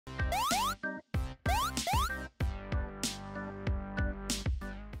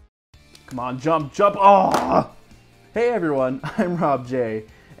Come on, jump, jump. Oh! Hey everyone, I'm Rob J,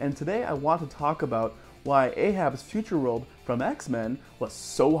 and today I want to talk about why Ahab's future world from X-Men was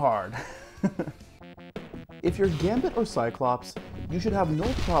so hard. If you're Gambit or Cyclops, you should have no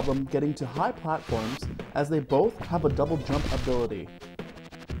problem getting to high platforms as they both have a double jump ability.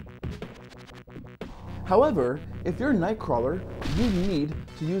 However, if you're Nightcrawler, you need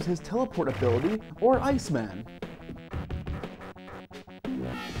to use his teleport ability or Iceman.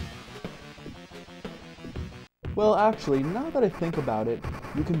 Well, actually, now that I think about it,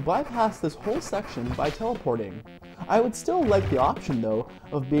 you can bypass this whole section by teleporting. I would still like the option, though,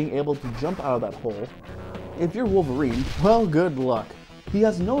 of being able to jump out of that hole. If you're Wolverine, well, good luck. He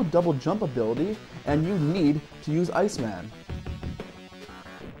has no double jump ability, and you need to use Iceman.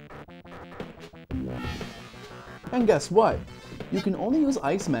 And guess what? You can only use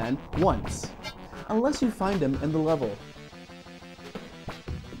Iceman once, unless you find him in the level.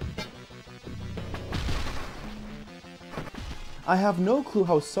 I have no clue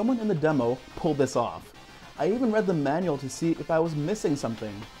how someone in the demo pulled this off. I even read the manual to see if I was missing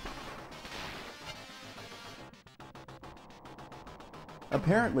something.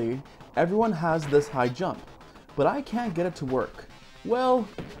 Apparently, everyone has this high jump, but I can't get it to work. Well,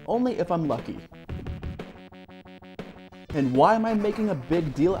 only if I'm lucky. And why am I making a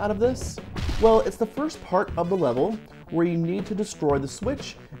big deal out of this? Well, it's the first part of the level where you need to destroy the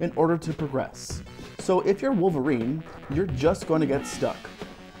switch in order to progress. So if you're Wolverine, you're just going to get stuck,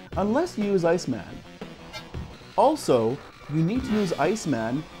 unless you use Iceman. Also, you need to use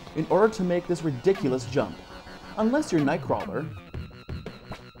Iceman in order to make this ridiculous jump, unless you're Nightcrawler.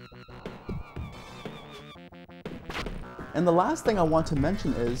 And the last thing I want to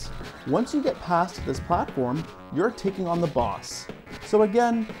mention is, once you get past this platform, you're taking on the boss. So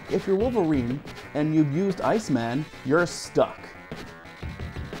again, if you're Wolverine and you've used Iceman, you're stuck.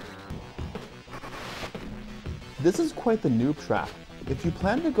 This is quite the noob trap. If you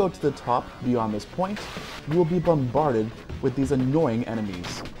plan to go to the top beyond this point, you will be bombarded with these annoying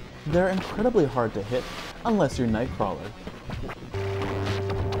enemies. They're incredibly hard to hit, unless you're Nightcrawler.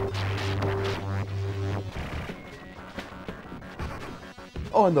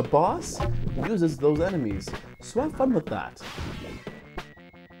 Oh, and the boss uses those enemies, so have fun with that.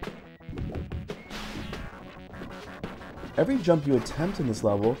 Every jump you attempt in this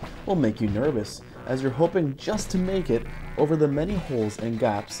level will make you nervous, as you're hoping just to make it over the many holes and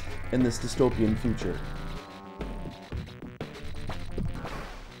gaps in this dystopian future.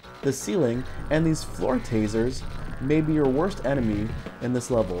 The ceiling and these floor tasers may be your worst enemy in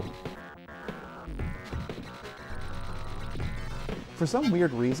this level. For some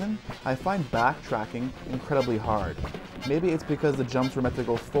weird reason, I find backtracking incredibly hard. Maybe it's because the jumps were meant to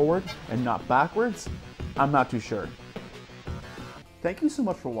go forward and not backwards? I'm not too sure. Thank you so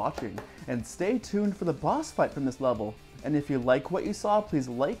much for watching, and stay tuned for the boss fight from this level. And if you like what you saw, please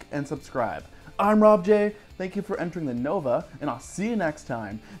like and subscribe. I'm Rob J, thank you for entering the Nova, and I'll see you next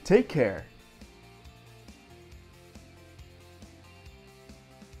time. Take care.